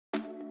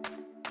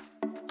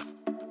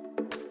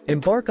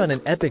Embark on an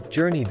epic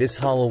journey this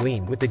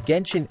Halloween with the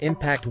Genshin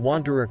Impact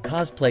Wanderer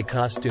cosplay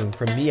costume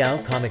from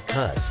Meow Comic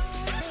Cuz.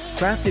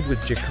 Crafted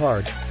with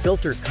jacquard,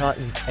 filter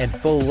cotton, and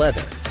faux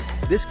leather,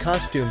 this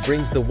costume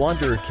brings the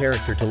Wanderer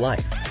character to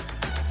life.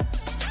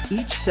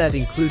 Each set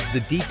includes the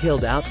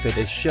detailed outfit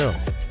as shown,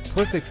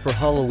 perfect for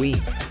Halloween,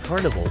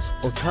 carnivals,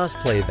 or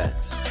cosplay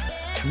events.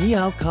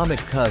 Meow Comic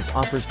Cuz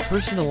offers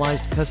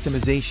personalized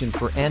customization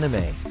for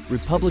anime,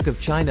 Republic of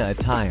China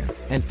attire,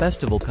 and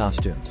festival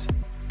costumes.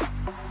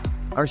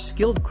 Our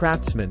skilled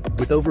craftsmen,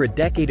 with over a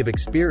decade of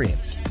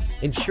experience,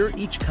 ensure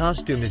each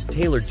costume is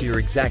tailored to your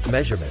exact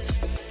measurements.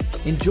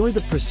 Enjoy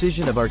the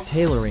precision of our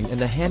tailoring and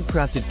the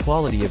handcrafted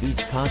quality of each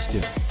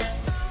costume.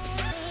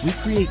 We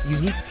create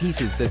unique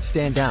pieces that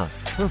stand out,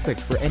 perfect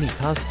for any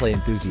cosplay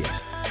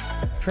enthusiast.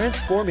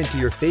 Transform into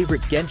your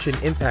favorite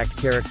Genshin Impact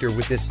character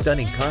with this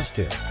stunning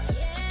costume.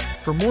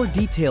 For more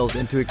details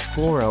and to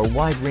explore our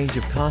wide range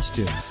of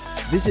costumes,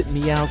 visit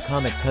Meow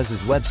Comic Cuz's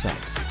website.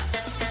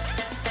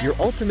 Your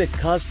ultimate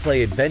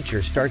cosplay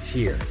adventure starts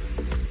here.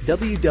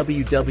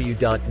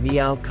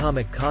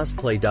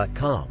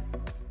 www.meowcomiccosplay.com